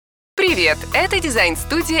Привет! Это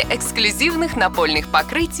дизайн-студия эксклюзивных напольных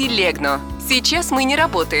покрытий LEGNO. Сейчас мы не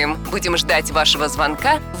работаем. Будем ждать вашего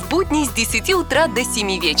звонка в будни с 10 утра до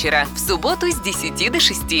 7 вечера, в субботу с 10 до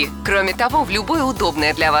 6. Кроме того, в любое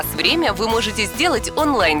удобное для вас время вы можете сделать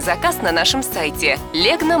онлайн-заказ на нашем сайте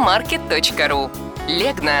legnomarket.ru.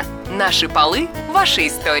 LEGNO. Наши полы – ваша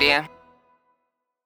история.